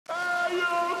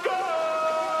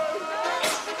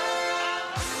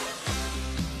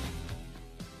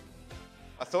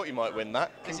thought you might win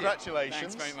that.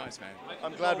 Congratulations. Thanks very much, man.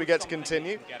 I'm glad we get to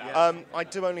continue. I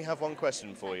do only have one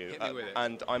question for you,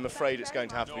 and I'm afraid it's going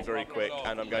to have to be very quick,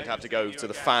 and I'm going to have to go to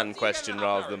the fan question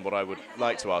rather than what I would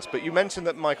like to ask. But you mentioned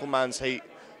that Michael Mann's Heat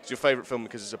is your favourite film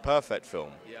because it's a perfect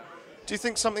film. Yeah. Do you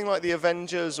think something like The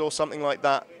Avengers or something like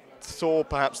that, Thor,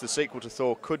 perhaps the sequel to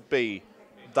Thor, could be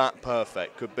that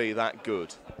perfect, could be that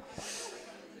good?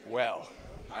 Well,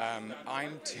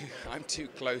 I'm too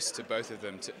close to both of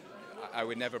them. I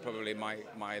would never probably,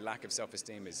 my lack of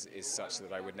self-esteem is such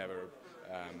that I would never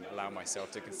allow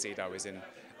myself to concede I was in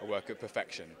a work of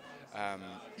perfection.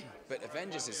 But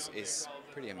Avengers is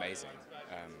pretty amazing,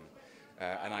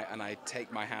 and I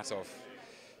take my hat off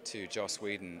to Joss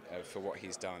Whedon for what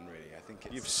he's done. Really, I think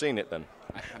You've seen it then?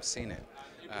 I have seen it,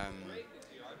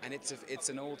 and it's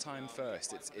an all-time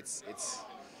first. It's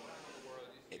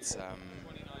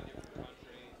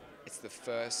the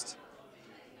first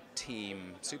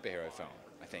team superhero film,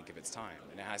 I think, of its time,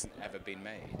 and it hasn't ever been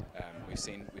made. We've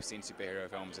seen superhero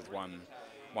films with one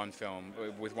film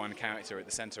with one character at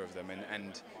the center of them,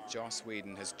 and Joss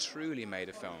Whedon has truly made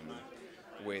a film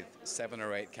with 7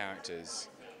 or 8 characters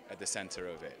at the center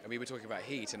of it. And we were talking about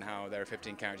Heat and how there are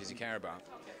 15 characters you care about.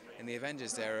 In the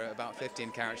Avengers, there are about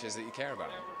 15 characters that you care about,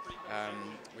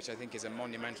 which I think is a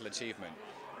monumental achievement,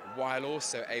 while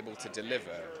also able to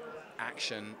deliver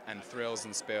action and thrills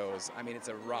and spills. I mean, it's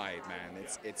a ride, man.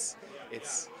 It's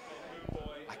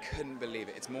I couldn't believe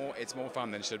it. It's more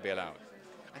fun than should be allowed.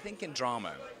 I think in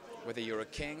drama, whether you're a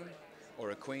king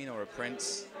or a queen or a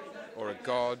prince or a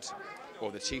god or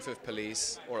the chief of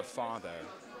police or a father,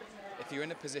 if you're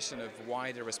in a position of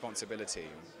wider responsibility,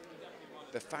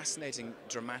 the fascinating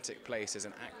dramatic place as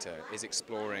an actor is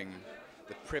exploring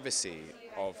the privacy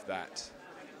of that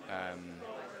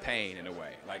pain, in a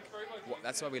way. Like,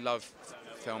 that's why we love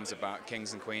films about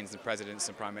kings and queens and presidents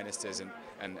and prime ministers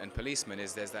and policemen.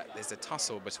 Is there's a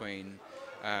tussle between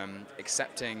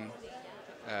accepting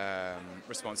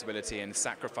responsibility and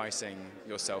sacrificing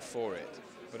yourself for it,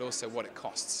 but also what it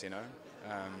costs. You know,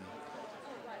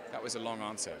 that was a long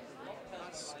answer.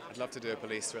 I'd love to do a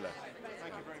police thriller.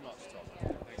 Thank you very much,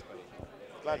 Tom. Thanks, buddy.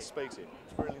 Glad to speak to you.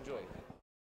 It's really enjoyed.